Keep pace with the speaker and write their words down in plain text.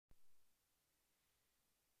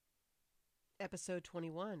Episode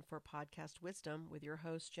 21 for Podcast Wisdom with your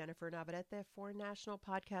host, Jennifer Navarrete, for National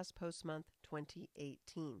Podcast Post Month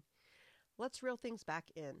 2018. Let's reel things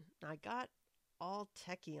back in. I got all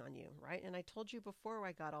techie on you, right? And I told you before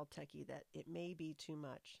I got all techie that it may be too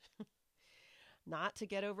much. Not to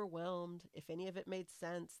get overwhelmed. If any of it made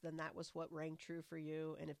sense, then that was what rang true for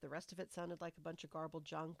you. And if the rest of it sounded like a bunch of garbled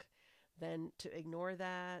junk, then to ignore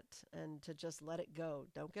that and to just let it go.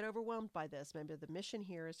 Don't get overwhelmed by this. Remember, the mission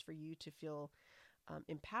here is for you to feel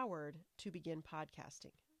empowered to begin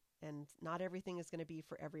podcasting. And not everything is going to be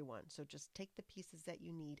for everyone. So just take the pieces that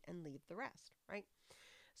you need and leave the rest, right?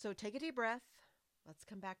 So take a deep breath. Let's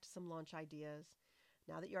come back to some launch ideas.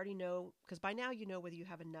 Now that you already know, because by now you know whether you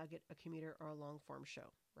have a nugget, a commuter, or a long form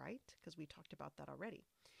show, right? Because we talked about that already.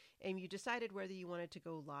 And you decided whether you wanted to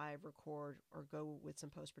go live, record, or go with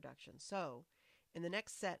some post-production. So in the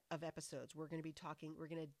next set of episodes, we're going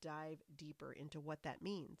to dive deeper into what that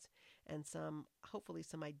means and hopefully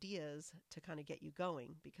some ideas to kind of get you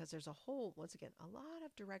going, because there's once again, a lot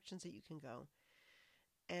of directions that you can go.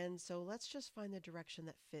 And so let's just find the direction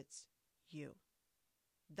that fits you.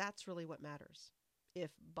 That's really what matters.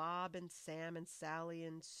 If Bob and Sam and Sally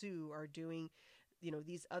and Sue are doing,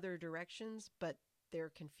 these other directions, but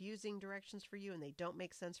they're confusing directions for you and they don't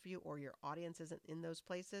make sense for you, or your audience isn't in those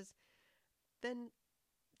places, then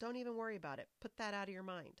don't even worry about it. Put that out of your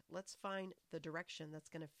mind. Let's find the direction that's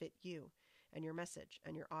going to fit you and your message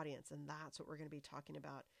and your audience. And that's what we're going to be talking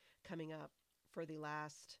about coming up for the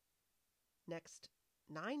next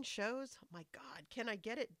 9 shows. Oh my God, can I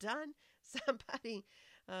get it done? Somebody,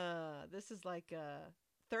 this is like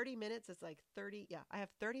 30 minutes. It's like 30. Yeah, I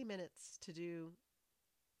have 30 minutes to do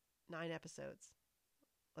 9 episodes.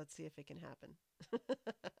 Let's see if it can happen.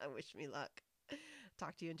 Wish me luck.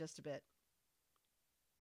 Talk to you in just a bit.